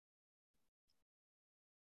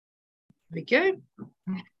we go.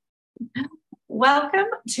 Welcome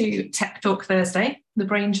to Tech Talk Thursday, the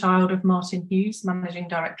brainchild of Martin Hughes, Managing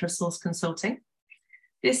Director of Source Consulting.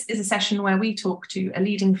 This is a session where we talk to a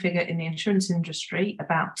leading figure in the insurance industry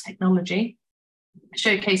about technology,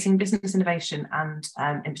 showcasing business innovation and,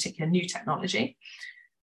 in particular, new technology.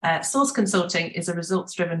 Source Consulting is a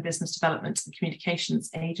results-driven business development and communications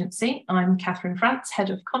agency. I'm Catherine France, Head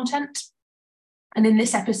of Content. And in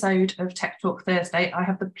this episode of Tech Talk Thursday, I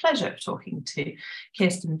have the pleasure of talking to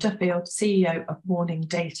Kirstin Duffield, CEO of Morning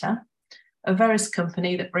Data, a various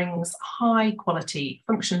company that brings high quality,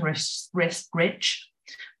 function rich,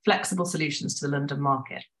 flexible solutions to the London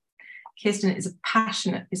market. Kirstin is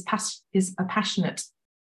passionate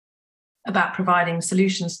about providing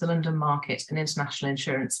solutions to the London market and international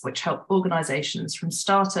insurance, which help organisations from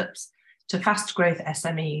startups to fast growth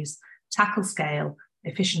SMEs tackle scale,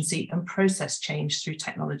 efficiency and process change through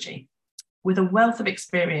technology. With a wealth of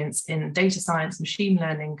experience in data science, machine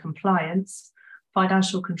learning, compliance,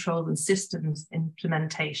 financial control and systems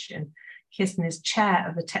implementation, Kirstin is chair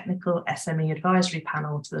of the Technical SME Advisory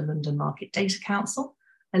Panel to the London Market Data Council,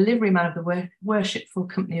 a liveryman of the Worshipful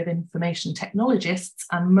Company of Information Technologists,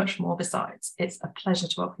 and much more besides. It's a pleasure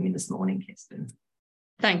to welcome you this morning, Kirstin.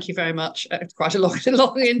 Thank you very much. Quite a long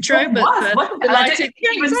intro, but delighted.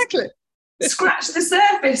 Yeah, exactly. Scratch the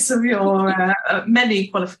surface of your many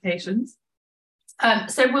qualifications.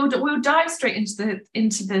 So we'll dive straight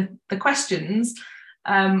into the questions.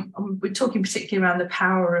 We're talking particularly around the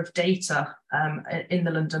power of data in the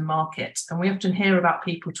London market, and we often hear about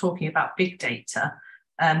people talking about big data,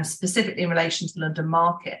 specifically in relation to the London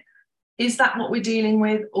market. Is that what we're dealing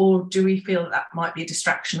with, or do we feel that might be a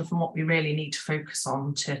distraction from what we really need to focus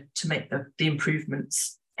on to make the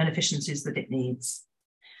improvements and efficiencies that it needs?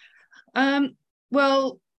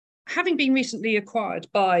 Well, having been recently acquired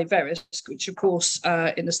by Verisk, which of course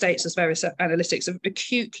in the States as Verisk Analytics, are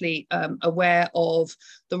acutely aware of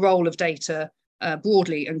the role of data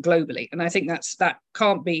broadly and globally, and I think that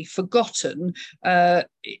can't be forgotten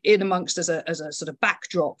in amongst as a sort of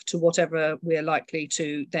backdrop to whatever we're likely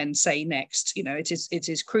to then say next. You know, it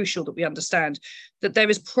is crucial that we understand that there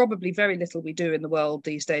is probably very little we do in the world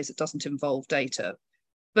these days that doesn't involve data,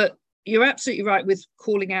 but you're absolutely right with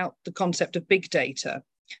calling out the concept of big data.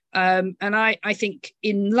 And I think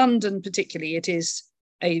in London particularly, it is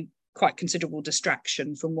a quite considerable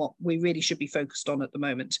distraction from what we really should be focused on at the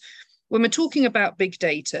moment. When we're talking about big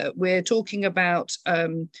data, we're talking about,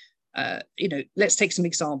 let's take some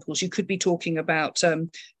examples. You could be talking about,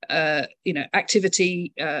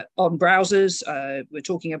 activity on browsers. We're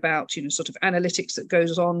talking about, sort of analytics that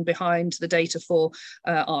goes on behind the data for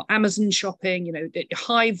our Amazon shopping,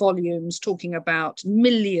 high volumes, talking about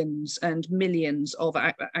millions and millions of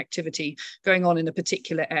activity going on in a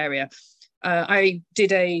particular area. I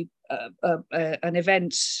did an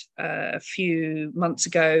event a few months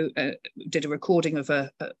ago, did a recording of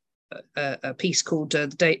a piece called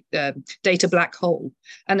Data Black Hole.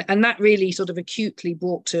 And that really sort of acutely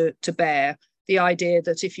brought to bear the idea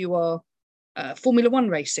that if you are Formula One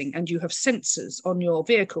racing and you have sensors on your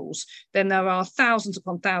vehicles, then there are thousands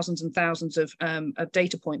upon thousands and thousands of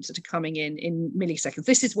data points that are coming in milliseconds.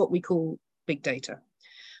 This is what we call big data.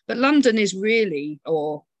 But London is really,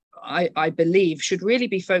 or I believe, should really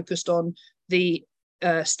be focused on the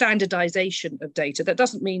standardisation of data. That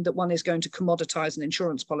doesn't mean that one is going to commoditize an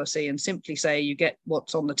insurance policy and simply say you get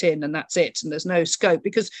what's on the tin and that's it, and there's no scope,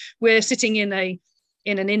 because we're sitting in an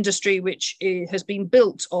industry which has been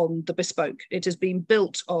built on the bespoke. It has been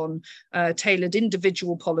built on tailored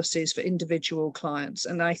individual policies for individual clients,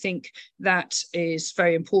 and I think that is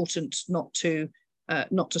very important not to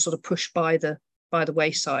sort of push by the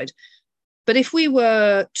wayside. But if we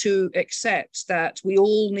were to accept that we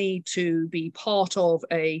all need to be part of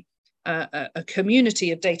a community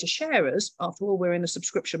of data sharers, after all, we're in a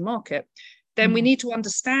subscription market, then we need to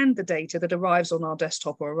understand the data that arrives on our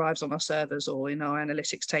desktop or arrives on our servers or in our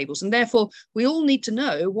analytics tables. And therefore, we all need to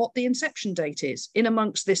know what the inception date is in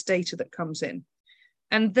amongst this data that comes in.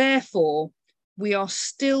 And therefore, we are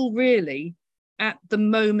still really at the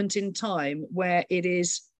moment in time where it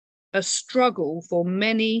is a struggle for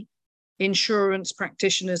many insurance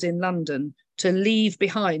practitioners in London to leave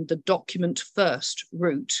behind the document first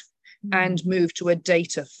route and move to a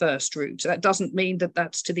data first route. That doesn't mean that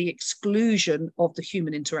that's to the exclusion of the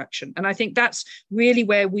human interaction. And I think that's really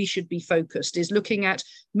where we should be focused, is looking at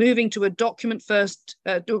moving to a document first,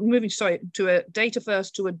 to a data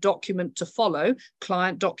first, to a document to follow.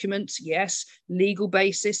 Client documents, yes. Legal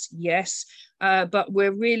basis, yes. But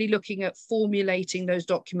we're really looking at formulating those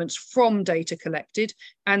documents from data collected,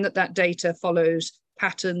 and that data follows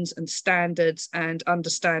patterns and standards and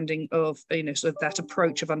understanding of, sort of that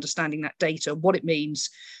approach of understanding that data, what it means,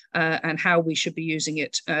 and how we should be using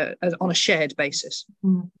it on a shared basis.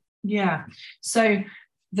 Yeah. So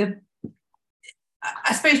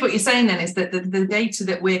I suppose what you're saying then is that the data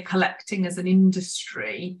that we're collecting as an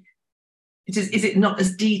industry, is it not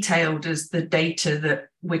as detailed as the data that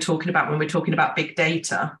we're talking about when we're talking about big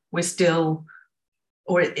data? We're still,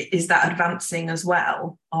 or is that advancing as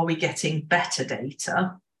well? Are we getting better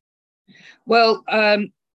data? Well,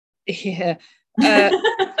 yeah.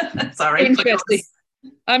 Sorry. Interesting.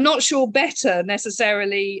 I'm not sure better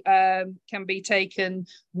necessarily can be taken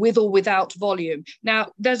with or without volume.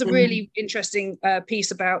 Now, there's a really interesting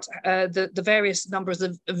piece about the various numbers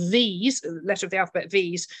of V's, letter of the alphabet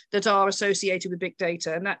V's, that are associated with big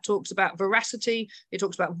data. And that talks about veracity, it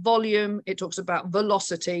talks about volume, it talks about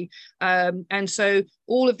velocity. And so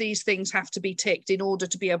all of these things have to be ticked in order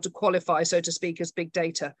to be able to qualify, so to speak, as big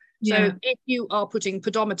data. Yeah. So if you are putting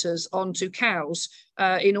pedometers onto cows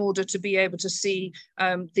in order to be able to see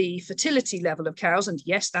the fertility level of cows, and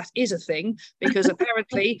yes, that is a thing, because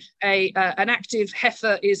apparently an active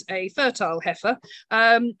heifer is a fertile heifer,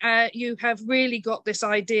 you have really got this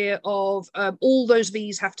idea of all those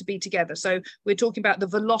V's have to be together. So we're talking about the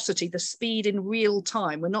velocity, the speed in real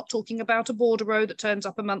time. We're not talking about a bordereau that turns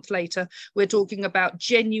up a month later. We're talking about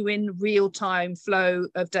genuine real-time flow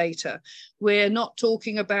of data. We're not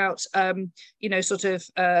talking about sort of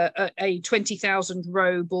a 20,000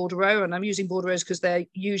 row bordereau, and I'm using bordereaux because they're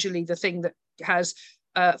usually the thing that has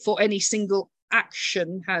for any single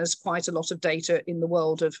action has quite a lot of data in the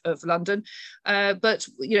world of London, but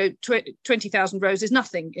 20,000 rows is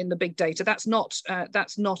nothing in the big data. That's not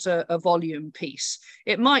a volume piece.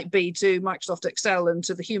 It might be to Microsoft Excel and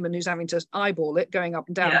to the human who's having to eyeball it going up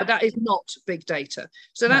and down, but that is not big data.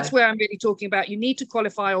 So that's where I'm really talking about. You need to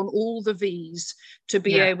qualify on all the V's to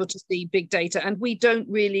be able to see big data, and we don't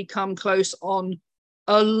really come close on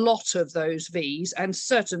a lot of those V's, and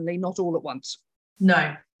certainly not all at once.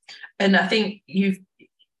 No. And I think you've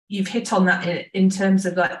hit on that in terms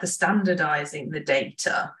of like the standardising the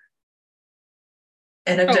data,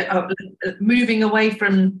 and moving away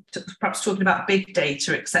from perhaps talking about big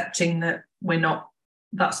data, accepting that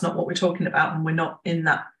that's not what we're talking about, and we're not in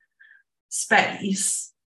that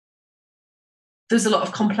space. There's a lot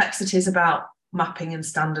of complexities about mapping and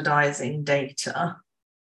standardising data.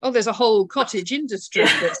 Oh, there's a whole cottage industry.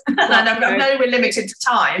 I know we're limited to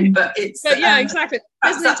time, but it's exactly.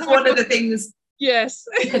 That's one of the things. Yes,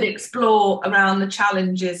 we could explore around the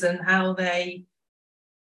challenges and how they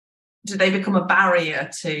become a barrier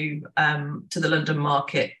to the London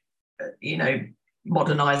market,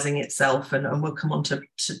 modernising itself, and we'll come on to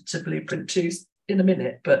Blueprint 2 in a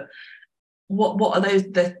minute. But what are those?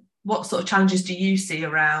 What sort of challenges do you see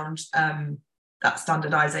around that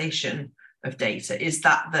standardisation of data? Is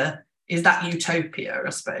that utopia, I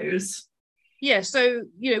suppose? Yeah, so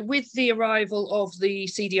with the arrival of the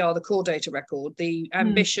CDR, the core data record, the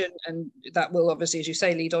ambition, and that will obviously, as you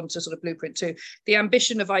say, lead on to sort of Blueprint 2, the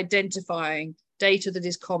ambition of identifying data that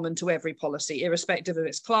is common to every policy, irrespective of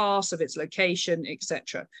its class, of its location,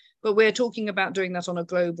 etc. But we're talking about doing that on a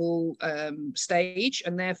global stage,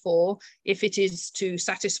 and therefore, if it is to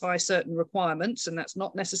satisfy certain requirements, and that's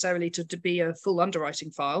not necessarily to be a full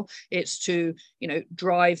underwriting file, it's to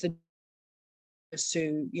drive the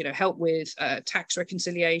to help with tax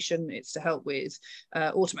reconciliation, it's to help with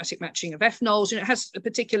automatic matching of FNOLs. It has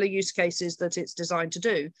particular use cases that it's designed to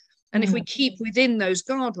do. And if we keep within those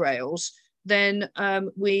guardrails, then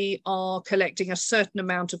we are collecting a certain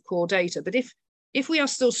amount of core data. But if we are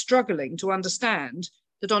still struggling to understand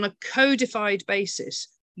that on a codified basis,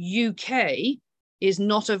 UK is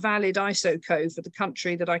not a valid ISO code for the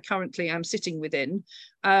country that I currently am sitting within,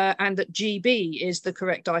 and that GB is the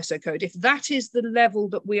correct ISO code, if that is the level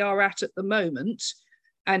that we are at the moment,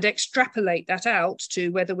 and extrapolate that out to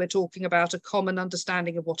whether we're talking about a common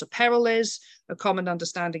understanding of what a peril is, a common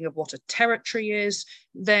understanding of what a territory is,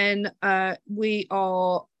 then we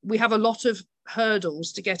have a lot of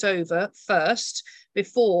hurdles to get over first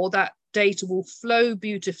before that data will flow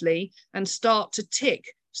beautifully and start to tick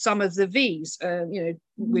some of the V's.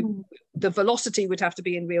 The velocity would have to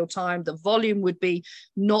be in real time. The volume would be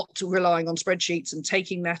not relying on spreadsheets and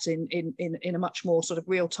taking that in a much more sort of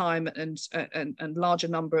real time and larger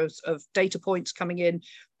number of data points coming in.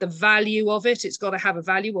 The value of it's got to have a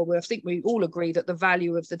value. Well, I think we all agree that the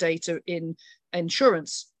value of the data in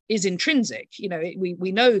insurance is intrinsic.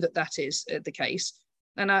 We know that is the case.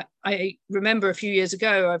 And I remember a few years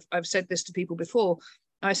ago, I've said this to people before,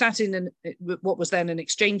 I sat in what was then an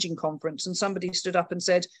exchanging conference, and somebody stood up and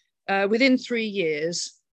said, within 3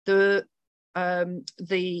 years, the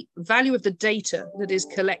the value of the data that is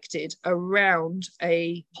collected around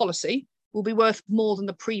a policy will be worth more than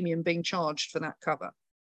the premium being charged for that cover.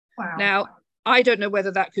 Wow. Now, I don't know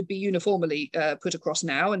whether that could be uniformly put across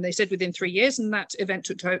now, and they said within 3 years, and that event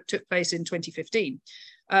took place in 2015.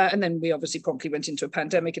 And then we obviously promptly went into a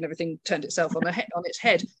pandemic and everything turned itself on its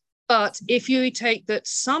head. But if you take that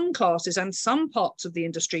some classes and some parts of the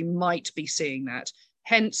industry might be seeing that,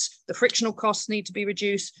 hence the frictional costs need to be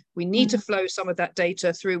reduced. We need to flow some of that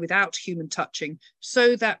data through without human touching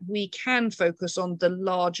so that we can focus on the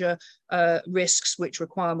larger risks which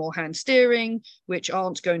require more hand steering, which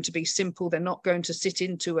aren't going to be simple. They're not going to sit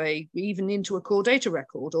even into a core data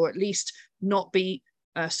record, or at least not be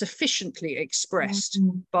sufficiently expressed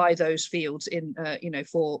by those fields in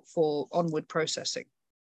for onward processing.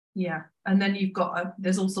 Yeah, and then you've got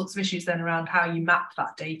there's all sorts of issues then around how you map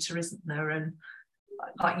that data, isn't there? And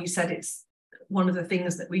like you said, it's one of the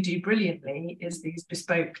things that we do brilliantly is these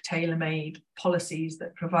bespoke, tailor-made policies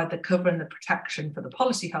that provide the cover and the protection for the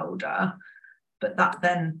policyholder, but that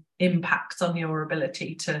then impacts on your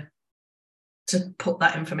ability to put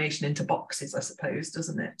that information into boxes, I suppose,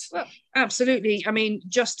 doesn't it? Well, absolutely. I mean,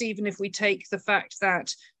 just even if we take the fact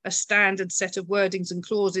that a standard set of wordings and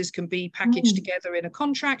clauses can be packaged together in a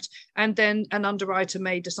contract, and then an underwriter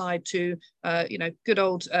may decide to, good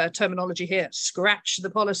old terminology here, scratch the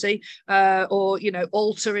policy or,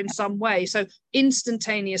 alter in some way. So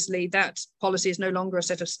instantaneously, that policy is no longer a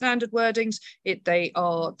set of standard wordings. They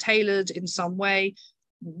are tailored in some way.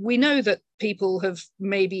 We know that people have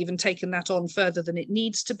maybe even taken that on further than it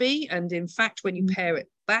needs to be. And in fact, when you pare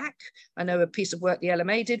it back, I know a piece of work the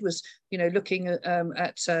LMA did was, looking at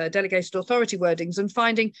delegated authority wordings and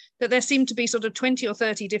finding that there seemed to be sort of 20 or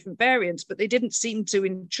 30 different variants, but they didn't seem to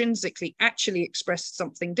intrinsically actually express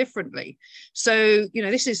something differently. So,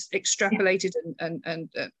 this is extrapolated and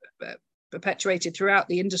perpetuated throughout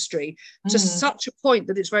the industry to such a point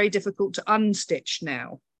that it's very difficult to unstitch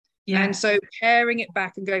now. Yeah. And so paring it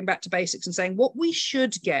back and going back to basics and saying what we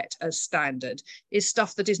should get as standard is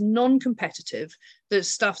stuff that is non-competitive, that's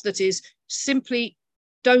stuff that is simply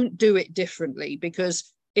don't do it differently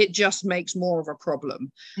because it just makes more of a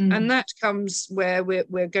problem. And that comes where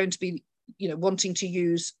we're going to be, wanting to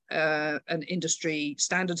use an industry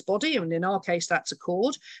standards body. And in our case, that's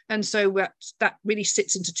Accord. And so that really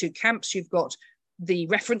sits into two camps. You've got the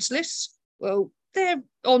reference lists. Well, they're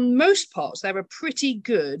on most parts, they're a pretty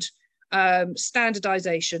good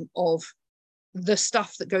standardization of the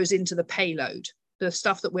stuff that goes into the payload, the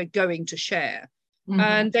stuff that we're going to share.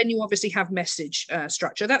 And then you obviously have message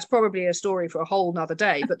structure. That's probably a story for a whole nother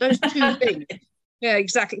day, but those two things, yeah,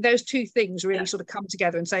 exactly. Those two things really sort of come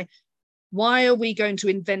together and say, why are we going to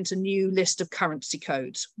invent a new list of currency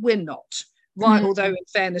codes? We're not. Right, although in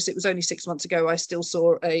fairness, it was only 6 months ago, I still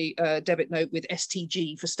saw a debit note with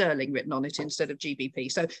STG for sterling written on it instead of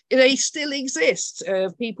GBP. So they still exist,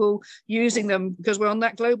 people using them because we're on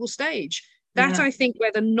that global stage. That, I think,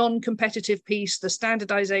 where the non-competitive piece, the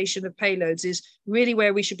standardization of payloads is really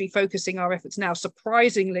where we should be focusing our efforts now.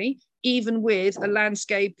 Surprisingly, even with a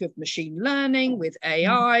landscape of machine learning, with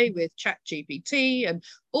AI, with ChatGPT and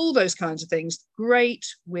all those kinds of things, great,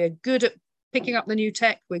 we're good at picking up the new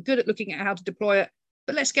tech, we're good at looking at how to deploy it,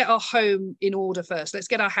 but let's get our home in order first. Let's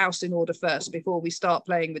get our house in order first before we start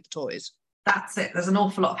playing with the toys. That's it. There's an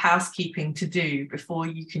awful lot of housekeeping to do before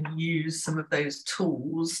you can use some of those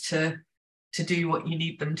tools to do what you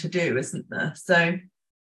need them to do, isn't there? So,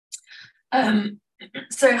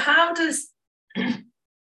 so how does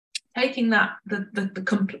taking that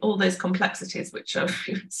all those complexities, which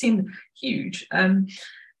seem huge,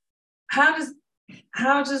 how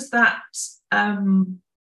does that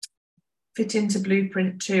fit into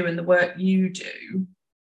Blueprint 2 and the work you do?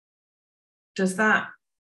 Does that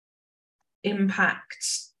impact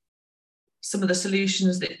some of the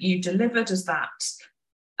solutions that you deliver? Does that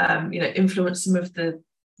influence some of the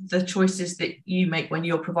choices that you make when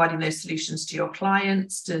you're providing those solutions to your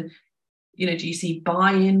clients? Do you see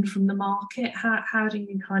buy-in from the market? How do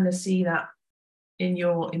you kind of see that in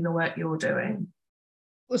the work you're doing?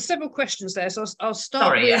 Well, several questions there, so I'll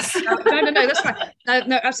start with... Yes. No, that's fine.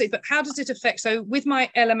 No, absolutely. But how does it affect... So with my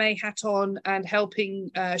LMA hat on and helping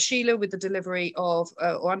Sheila with the delivery of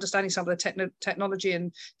or understanding some of the technology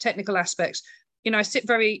and technical aspects, I sit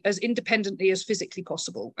very as independently as physically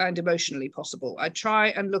possible and emotionally possible. I try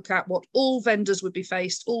and look at what all vendors would be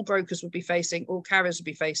faced, all brokers would be facing, all carriers would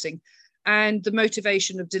be facing, and the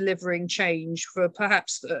motivation of delivering change for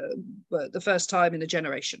perhaps the first time in a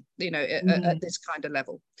generation, at this kind of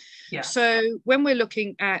level. Yeah. So when we're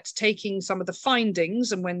looking at taking some of the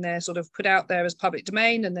findings, and when they're sort of put out there as public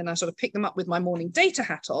domain, and then I sort of pick them up with my morning data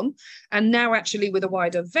hat on, and now actually with a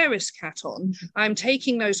wider Verisk hat on, I'm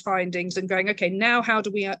taking those findings and going, okay, now how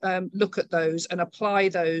do we look at those and apply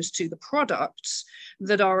those to the products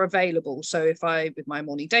that are available? So if I, with my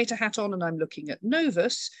morning data hat on, and I'm looking at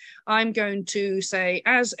Novus, I'm going to say,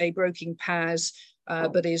 as a broking PAS,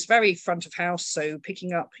 but is very front of house, so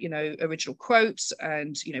picking up, original quotes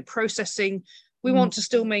and, processing, we want to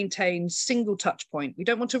still maintain single touch point. We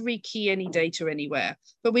don't want to rekey any data anywhere,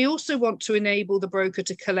 but we also want to enable the broker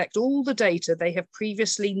to collect all the data they have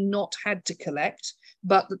previously not had to collect,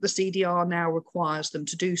 but that the CDR now requires them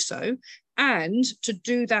to do so, and to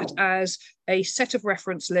do that as a set of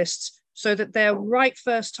reference lists, so that they're right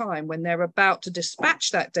first time when they're about to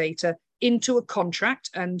dispatch that data into a contract.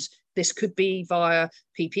 And this could be via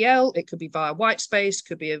PPL, it could be via Whitespace,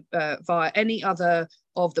 could be via any other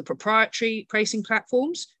of the proprietary pricing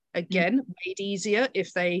platforms. Again, made easier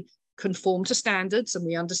if they conform to standards and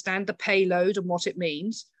we understand the payload and what it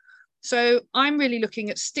means. So I'm really looking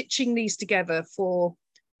at stitching these together for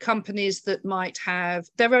companies that might have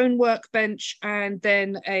their own workbench and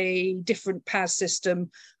then a different PAS system,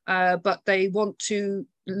 but they want to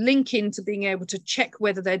link into being able to check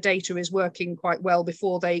whether their data is working quite well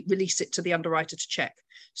before they release it to the underwriter to check.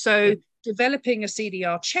 So developing a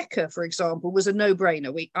CDR checker, for example, was a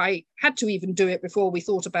no-brainer. I had to even do it before we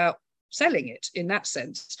thought about selling it. In that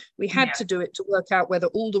sense, we had to do it to work out whether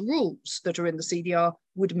all the rules that are in the CDR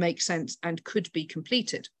would make sense and could be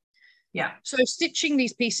completed. Yeah. So stitching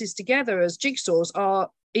these pieces together as jigsaws are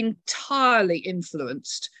entirely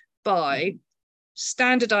influenced by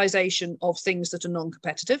standardization of things that are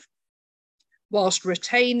non-competitive, whilst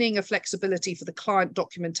retaining a flexibility for the client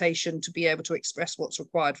documentation to be able to express what's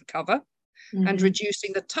required for cover, and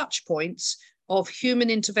reducing the touch points of human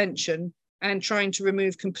intervention and trying to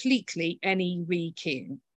remove completely any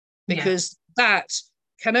rekeying, because that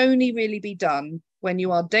can only really be done when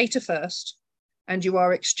you are data first and you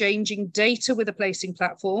are exchanging data with a placing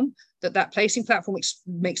platform, that placing platform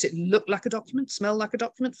makes it look like a document, smell like a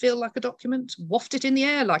document, feel like a document, waft it in the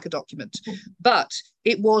air like a document. But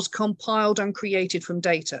it was compiled and created from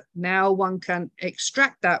data. Now one can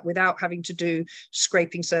extract that without having to do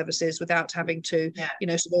scraping services, without having to,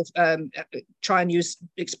 try and use,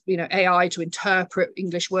 AI to interpret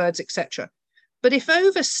English words, etc. But if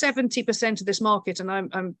over 70% of this market, and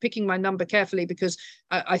I'm picking my number carefully because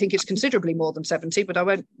I think it's considerably more than 70, but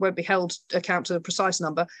I won't be held account to the precise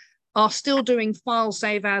number, are still doing file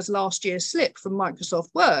save as last year's slip from Microsoft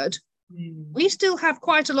Word, we still have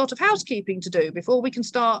quite a lot of housekeeping to do before we can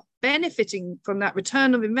start benefiting from that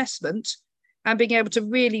return of investment and being able to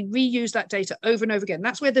really reuse that data over and over again.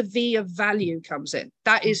 That's where the V of value comes in.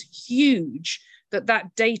 That is huge,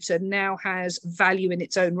 that data now has value in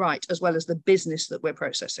its own right, as well as the business that we're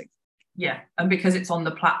processing. Yeah, and because it's on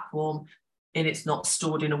the platform and it's not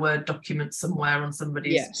stored in a Word document somewhere on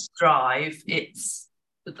somebody's drive, it's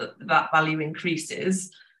that value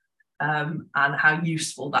increases, and how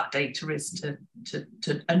useful that data is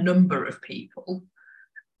to a number of people.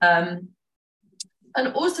 And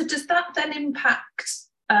also, does that then impact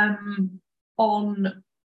on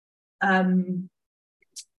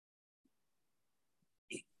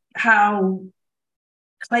how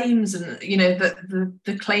claims and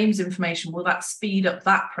the claims information, will that speed up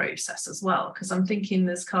that process as well? Because I'm thinking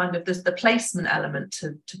there's the placement element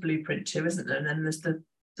to Blueprint 2, isn't there? And then there's the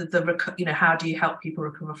how do you help people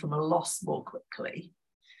recover from a loss more quickly?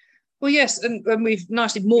 Well, yes, and we've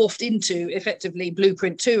nicely morphed into effectively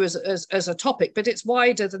Blueprint 2 as a topic, but it's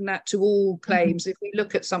wider than that to all claims. If we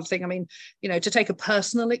look at something, I mean, to take a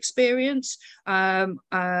personal experience, I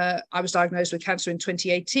was diagnosed with cancer in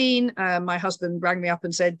 2018. My husband rang me up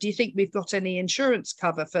and said, do you think we've got any insurance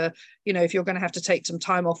cover for, if you're going to have to take some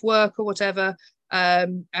time off work or whatever?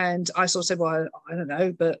 And I sort of said, well, I don't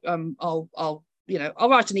know, but I'll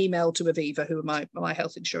write an email to Aviva, who are my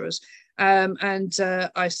health insurers. I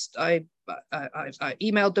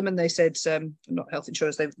emailed them and they said, not health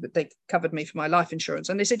insurers, they covered me for my life insurance.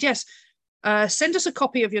 And they said, yes, send us a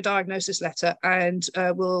copy of your diagnosis letter and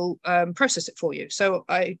we'll process it for you. So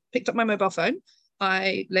I picked up my mobile phone.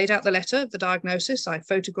 I laid out the letter, the diagnosis, I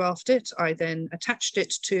photographed it. I then attached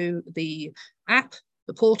it to the app,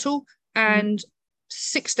 the portal, and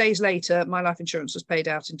 6 days later, my life insurance was paid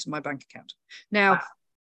out into my bank account. Now,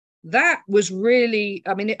 that was really,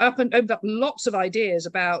 I mean, it opened up lots of ideas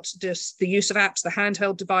about just the use of apps, the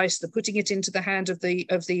handheld device, the putting it into the hand of the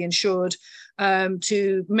insured,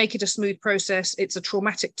 to make it a smooth process. It's a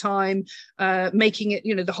traumatic time, making it,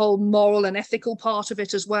 the whole moral and ethical part of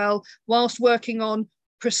it as well, whilst working on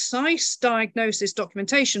precise diagnosis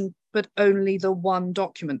documentation, but only the one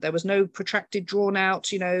document. There was no protracted, drawn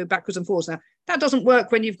out, backwards and forwards. Now, that doesn't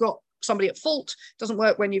work when you've got somebody at fault, doesn't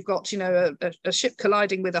work when you've got a ship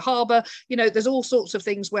colliding with a harbour. There's all sorts of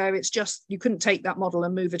things where it's just, you couldn't take that model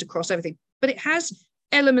and move it across everything, but it has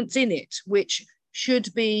elements in it which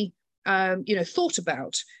should be thought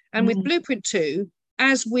about. And with Blueprint 2,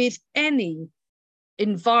 as with any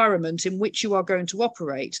environment in which you are going to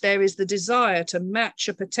operate, there is the desire to match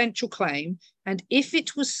a potential claim, and if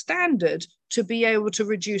it was standard, to be able to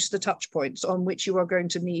reduce the touch points on which you are going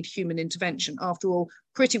to need human intervention. After all,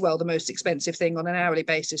 pretty well the most expensive thing on an hourly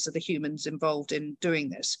basis are the humans involved in doing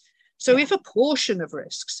this. So if a portion of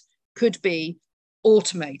risks could be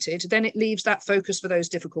automated, then it leaves that focus for those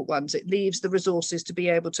difficult ones. It leaves the resources to be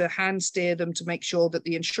able to hand steer them, to make sure that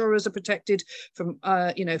the insurers are protected from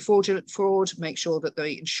fraudulent fraud, make sure that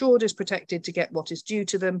the insured is protected to get what is due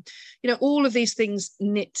to them. All of these things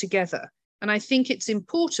knit together. And I think it's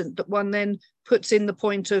important that one then puts in the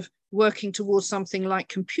point of working towards something like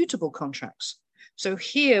computable contracts. So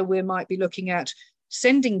here we might be looking at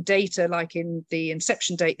sending data, like in the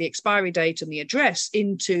inception date, the expiry date, and the address,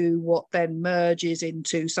 into what then merges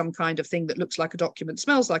into some kind of thing that looks like a document,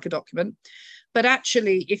 smells like a document. But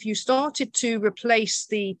actually, if you started to replace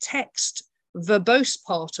the text, verbose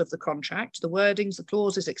part of the contract, the wordings, the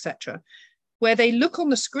clauses, etc., where they look on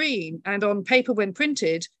the screen and on paper when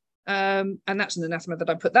printed, and that's an anathema that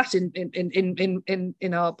I put that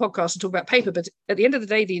in our podcast to talk about paper, but at the end of the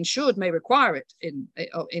day, the insured may require it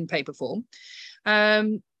in paper form.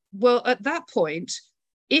 Well, at that point,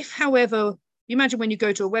 if, however, you imagine when you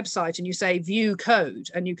go to a website and you say view code,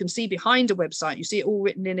 and you can see behind a website, you see it all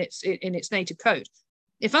written in its native code.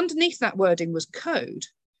 If underneath that wording was code,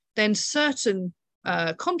 then certain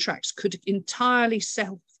contracts could entirely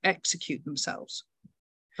self-execute themselves.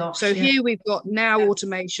 Here we've got now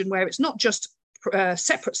automation where it's not just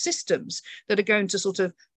separate systems that are going to sort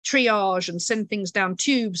of triage and send things down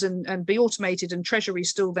tubes and be automated, and Treasury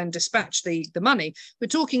still then dispatch the money. We're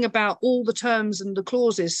talking about all the terms and the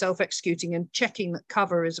clauses self-executing and checking that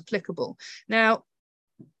cover is applicable. Now,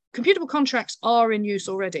 computable contracts are in use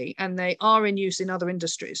already, and they are in use in other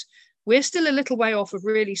industries. We're still a little way off of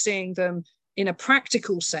really seeing them in a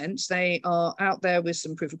practical sense. They are out there with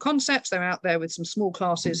some proof of concepts. They're out there with some small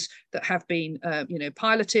classes that have been,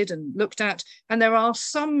 piloted and looked at. And there are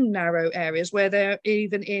some narrow areas where they're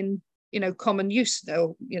even in, common use. They're,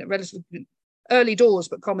 relatively early doors,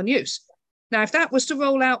 but common use. Now, if that was to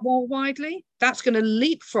roll out more widely, that's going to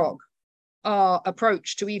leapfrog our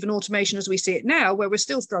approach to even automation as we see it now, where we're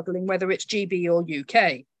still struggling whether it's GB or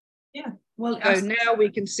UK. Yeah. Well, so now we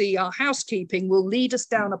can see our housekeeping will lead us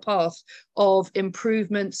down a path of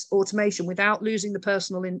improvements, automation, without losing the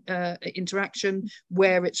personal interaction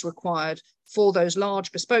where it's required for those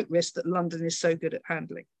large bespoke risks that London is so good at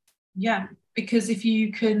handling. Yeah, because if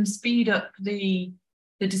you can speed up the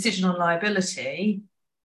decision on liability,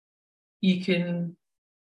 you can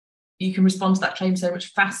respond to that claim so much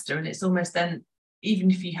faster, and it's almost then, even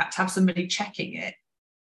if you had to have somebody checking it,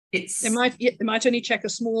 it might only check a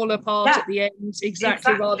smaller part at the end,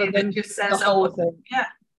 exactly rather than just the whole thing. Yeah,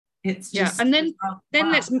 it's just, and then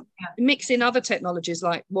let's mix in other technologies,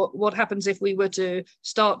 like what happens if we were to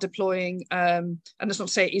start deploying, and that's not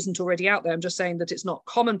to say it isn't already out there, I'm just saying that it's not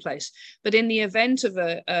commonplace, but in the event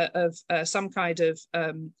of some kind of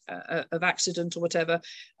accident or whatever,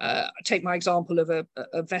 take my example of a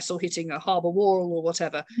vessel hitting a harbour wall or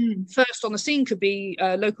whatever. First on the scene could be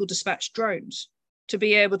local dispatch drones, to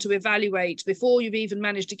be able to evaluate before you've even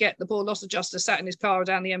managed to get the poor loss adjuster sat in his car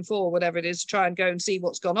down the M4 or whatever it is, to try and go and see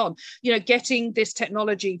what's gone on. Getting this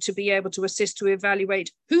technology to be able to assist to evaluate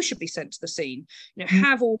who should be sent to the scene.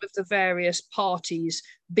 Have all of the various parties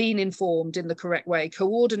been informed in the correct way,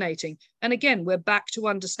 coordinating. And again, we're back to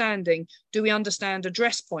understanding, do we understand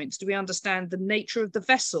address points? Do we understand the nature of the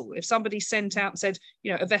vessel? If somebody sent out and said,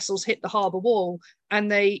 a vessel's hit the harbour wall, and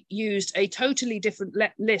they used a totally different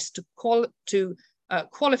list to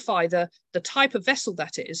qualify the type of vessel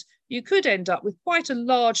that is, you could end up with quite a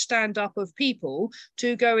large stand-up of people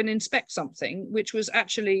to go and inspect something, which was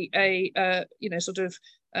actually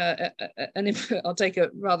I'll take a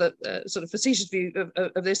rather sort of facetious view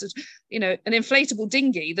of this as, an inflatable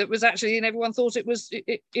dinghy that was actually, and everyone thought it was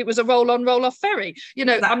a roll-on, roll-off ferry.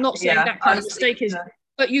 I'm not saying that kind of mistake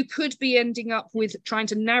But you could be ending up with trying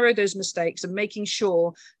to narrow those mistakes and making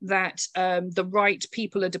sure that the right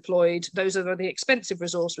people are deployed. Those are the expensive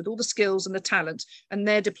resource with all the skills and the talent, and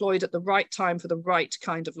they're deployed at the right time for the right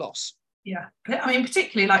kind of loss. Yeah, I mean,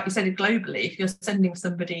 particularly like you said, globally, if you're sending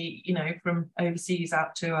somebody, you know, from overseas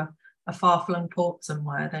out to a far-flung port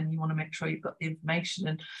somewhere, then you want to make sure you've got the information.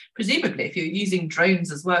 And presumably, if you're using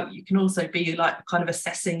drones as well, you can also be like kind of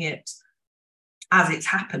assessing it as it's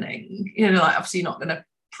happening. You know, like obviously you're not going to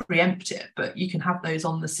preempt it, but you can have those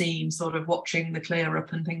on the scene sort of watching the clear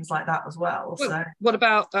up and things like that as well. So what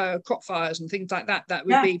about crop fires and things like that? That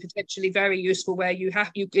would be potentially very useful, where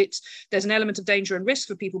there's an element of danger and risk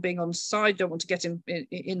for people being on side, don't want to get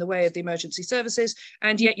in the way of the emergency services,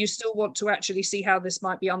 and yet you still want to actually see how this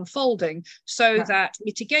might be unfolding, so that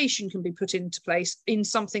mitigation can be put into place in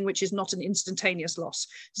something which is not an instantaneous loss,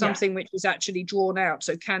 something which is actually drawn out.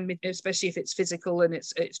 So especially if it's physical and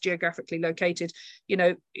it's geographically located, you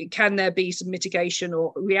know, can there be some mitigation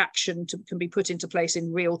or reaction can be put into place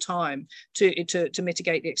in real time to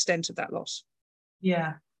mitigate the extent of that loss?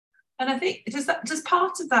 Yeah. And I think does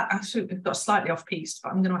part of that, actually we've got slightly off piste, but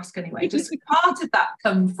I'm going to ask anyway, does part of that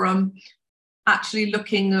come from actually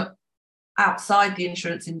looking at outside the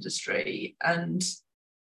insurance industry and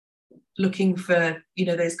looking for, you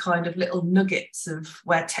know, those kind of little nuggets of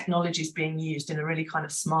where technology is being used in a really kind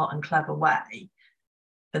of smart and clever way,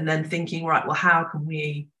 and then thinking, right, well, how can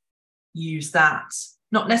we use that?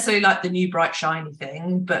 Not necessarily like the new bright shiny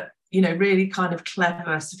thing, but, you know, really kind of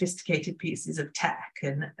clever, sophisticated pieces of tech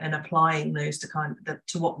and applying those to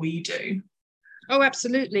what we do. Oh,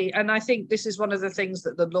 absolutely. And I think this is one of the things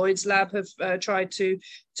that the Lloyd's Lab have tried to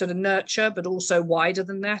sort of nurture, but also wider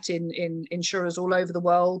than that in insurers all over the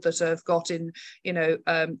world that have got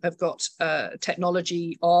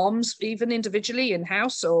technology arms, even individually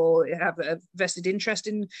in-house, or have a vested interest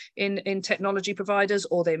in technology providers,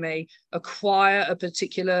 or they may acquire a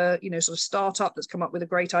particular, you know, sort of startup that's come up with a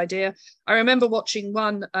great idea. I remember watching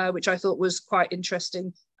one which I thought was quite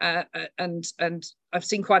interesting. And I've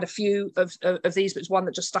seen quite a few of these, but it's one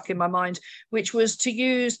that just stuck in my mind, which was to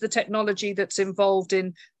use the technology that's involved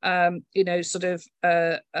in,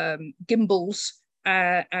 gimbals,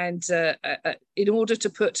 and in order to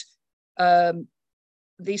put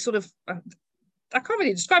these sort of, I can't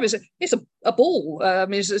really describe it. It's a ball.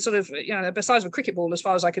 It's sort of, you know, the size of a cricket ball, as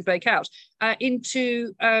far as I could make out,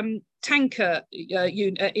 into tanker,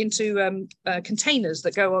 into containers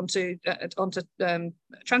that go onto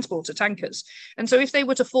transporter tankers. And so, if they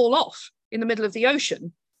were to fall off in the middle of the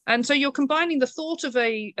ocean, and so you're combining the thought of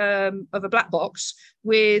a black box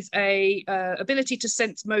with a ability to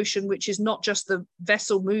sense motion, which is not just the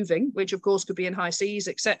vessel moving, which of course could be in high seas,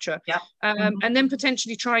 etc. And then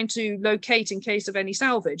potentially trying to locate in case of any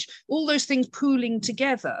salvage. All those things pooling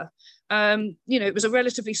together. It was a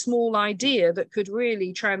relatively small idea that could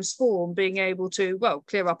really transform being able to, well,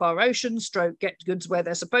 clear up our oceans, get goods where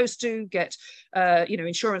they're supposed to, get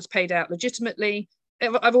insurance paid out legitimately.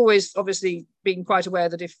 I've always obviously been quite aware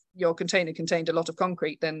that if your container contained a lot of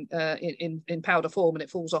concrete, then in powder form, and it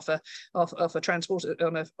falls off a transporter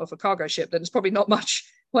off a cargo ship, then there's probably not much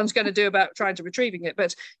one's going to do about trying to retrieving it.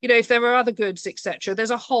 But if there are other goods, etc., there's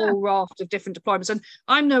a whole raft of different deployments, and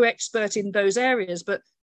I'm no expert in those areas, but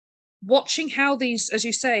watching how these, as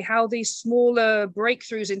you say, how these smaller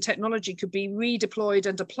breakthroughs in technology could be redeployed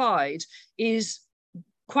and applied is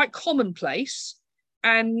quite commonplace.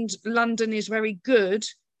 And London is very good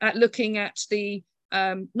at looking at the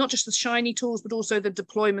not just the shiny tools, but also the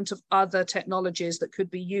deployment of other technologies that could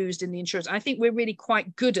be used in the insurance. I think we're really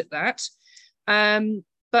quite good at that.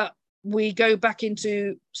 But we go back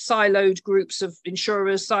into siloed groups of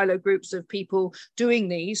insurers, siloed groups of people doing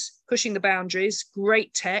these, pushing the boundaries,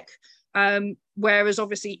 great tech. Whereas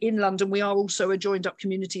obviously in London, we are also a joined up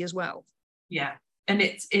community as well. Yeah. And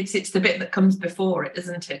it's the bit that comes before it,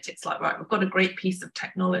 isn't it? It's like, right, we've got a great piece of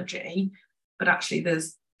technology, but actually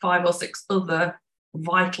there's 5 or 6 other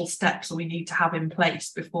vital steps we need to have in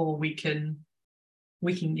place before we can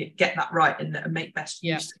get that right and make best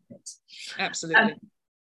use of it. Absolutely.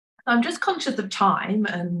 I'm just conscious of time,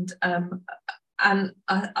 and I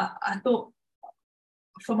thought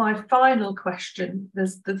for my final question,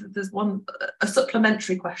 there's a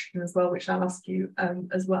supplementary question as well, which I'll ask you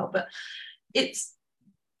as well, but it's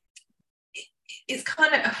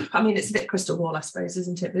kind of, I mean, it's a bit crystal ball, I suppose,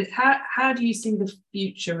 isn't it? But how do you see the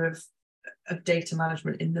future of data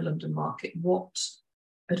management in the London market? What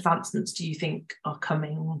advancements do you think are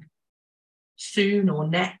coming soon or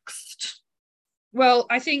next? Well,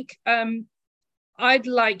 I think I'd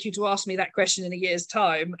like you to ask me that question in a year's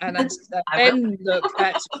time, and then look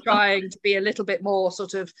at trying to be a little bit more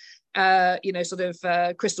sort of,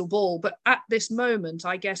 crystal ball. But at this moment,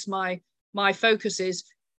 I guess my focus is,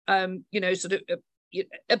 sort of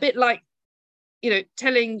a bit like,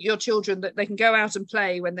 telling your children that they can go out and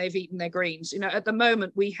play when they've eaten their greens. At the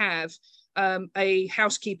moment we have a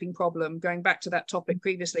housekeeping problem, going back to that topic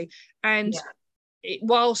previously, and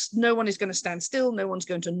whilst no one is going to stand still, no one's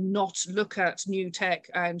going to not look at new tech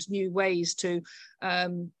and new ways to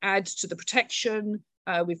add to the protection.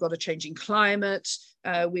 We've got a changing climate.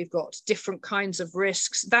 We've got different kinds of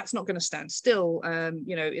risks. That's not going to stand still, in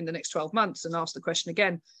the next 12 months and ask the question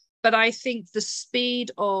again. But I think the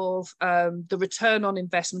speed of the return on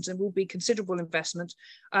investment, and will be considerable investment,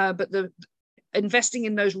 but the investing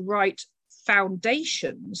in those right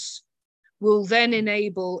foundations will then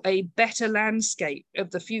enable a better landscape of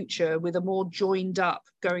the future, with a more joined up,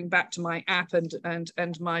 going back to my app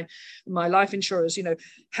and my life insurers,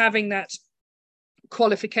 having that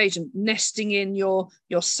qualification, nesting in your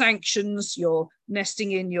sanctions, your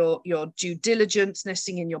nesting in your due diligence,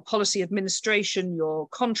 nesting in your policy administration, your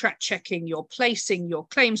contract checking, your placing, your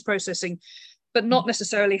claims processing, but not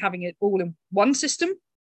necessarily having it all in one system,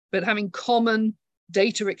 but having common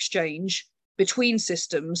data exchange between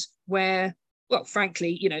systems where, well,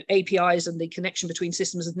 frankly, APIs and the connection between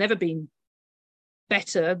systems has never been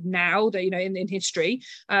better now. In history,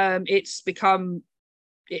 it's become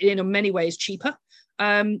in many ways cheaper.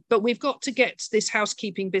 But we've got to get this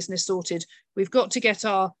housekeeping business sorted. We've got to get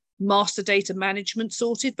our master data management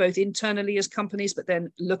sorted, both internally as companies, but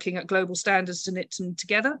then looking at global standards to knit them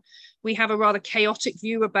together. We have a rather chaotic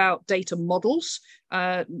view about data models,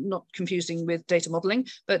 not confusing with data modeling,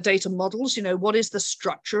 but data models. What is the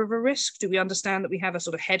structure of a risk? Do we understand that we have a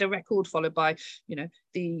sort of header record followed by,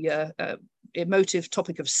 the emotive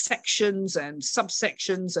topic of sections and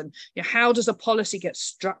subsections, and how does a policy get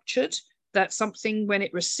structured? That something, when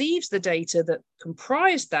it receives the data that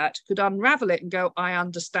comprised that, could unravel it and go, I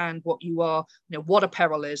understand what you are, what a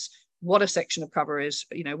peril is, what a section of cover is,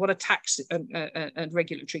 what a tax and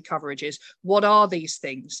regulatory coverage is. What are these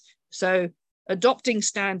things? So adopting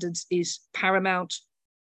standards is paramount.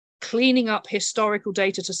 Cleaning up historical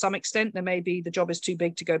data to some extent. There may be, the job is too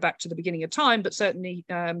big to go back to the beginning of time, but certainly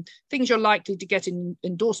things you're likely to get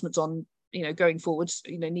endorsements on, going forwards,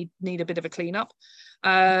 need a bit of a cleanup.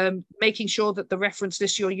 Making sure that the reference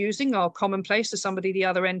lists you're using are commonplace, so somebody the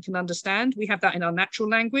other end can understand. We have that in our natural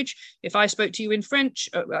language. If I spoke to you in French,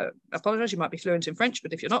 apologize, you might be fluent in French,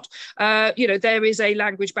 but if you're not, there is a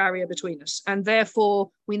language barrier between us, and therefore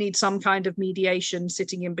we need some kind of mediation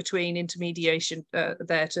sitting in between, intermediation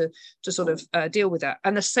there to sort of deal with that.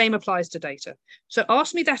 And the same applies to data. So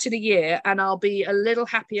ask me that in a year and I'll be a little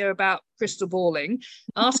happier about crystal balling.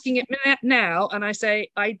 Asking it now, and I say,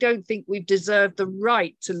 I don't think we've deserved the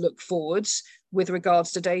right to look forwards with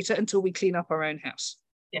regards to data until we clean up our own house.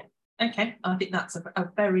 Yeah, okay, I think that's a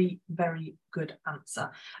very, very good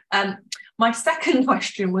answer. My second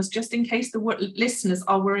question was just in case the listeners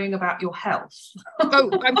are worrying about your health.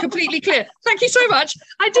 Oh, I'm completely clear. Thank you so much.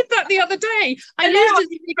 I did that the other day. I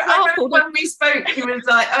used an example. When we spoke, he was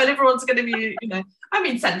like, oh, everyone's going to be,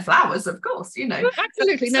 send flowers, of course,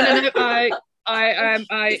 Absolutely. No.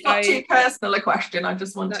 It's not too personal a question. I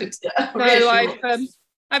just wanted to.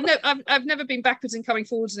 I've never been backwards in coming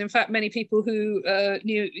forwards, and in fact, many people who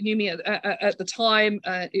knew me at the time,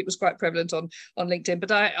 it was quite prevalent on LinkedIn.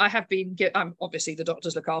 But I have been. Obviously, the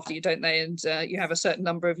doctors look after you, don't they? And you have a certain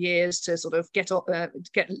number of years to sort of get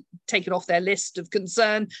taken off their list of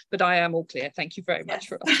concern. But I am all clear. Thank you very much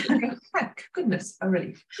for asking. Thank goodness, a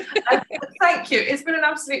relief. Thank you. It's been an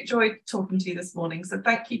absolute joy talking to you this morning. So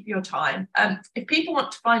thank you for your time. If people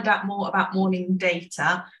want to find out more about Morning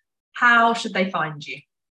Data, how should they find you?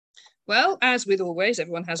 Well, as with always,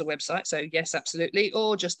 everyone has a website, so yes, absolutely.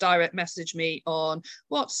 Or just direct message me on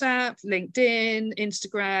WhatsApp, LinkedIn,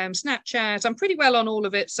 Instagram, Snapchat. I'm pretty well on all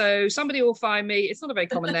of it, so somebody will find me. It's not a very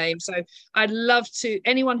common name, so I'd love to,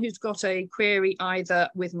 anyone who's got a query either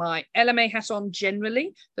with my LMA hat on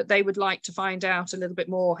generally, that they would like to find out a little bit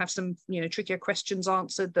more, have some trickier questions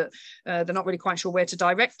answered that they're not really quite sure where to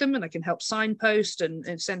direct them, and I can help signpost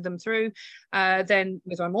and send them through. Then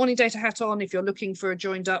with my Morning Data hat on, if you're looking for a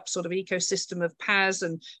joined up sort of ecosystem of PAS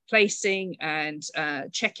and placing and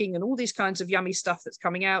checking and all these kinds of yummy stuff that's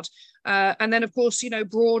coming out. And then, of course,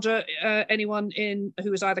 broader, anyone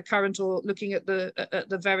who is either current or looking at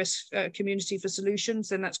the various community for solutions,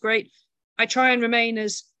 then that's great. I try and remain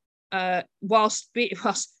as, whilst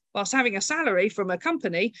having a salary from a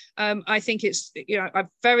company, I think it's, I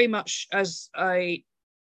very much as a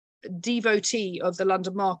devotee of the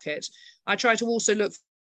London market, I try to also look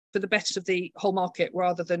for the best of the whole market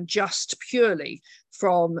rather than just purely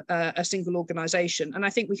from a single organisation. And I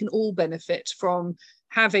think we can all benefit from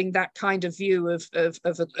having that kind of view of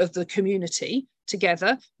the community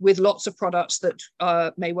together with lots of products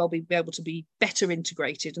that may well be able to be better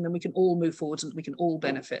integrated, and then we can all move forward and we can all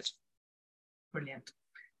benefit. Brilliant.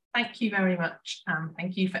 Thank you very much.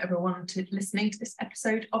 Thank you for everyone listening to this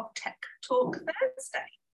episode of Tech Talk Thursday.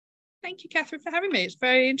 Thank you, Catherine, for having me. It's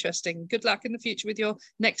very interesting. Good luck in the future with your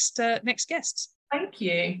next guests. Thank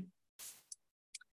you.